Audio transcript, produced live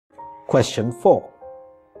Question 4.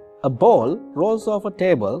 A ball rolls off a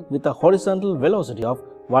table with a horizontal velocity of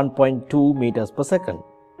 1.2 meters per second.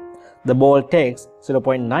 The ball takes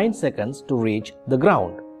 0.9 seconds to reach the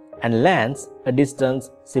ground and lands a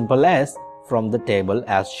distance simple as from the table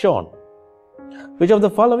as shown. Which of the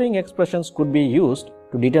following expressions could be used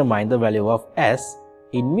to determine the value of s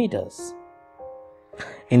in meters?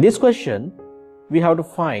 In this question, we have to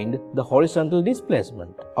find the horizontal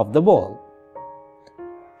displacement of the ball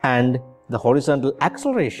and the horizontal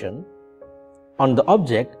acceleration on the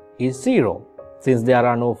object is 0 since there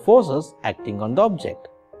are no forces acting on the object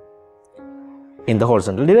in the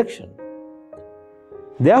horizontal direction.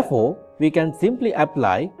 Therefore, we can simply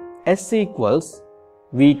apply S equals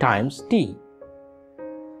V times t,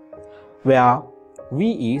 where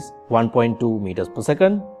V is 1.2 meters per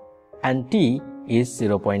second and t is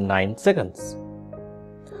 0.9 seconds.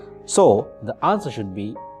 So, the answer should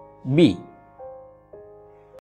be B.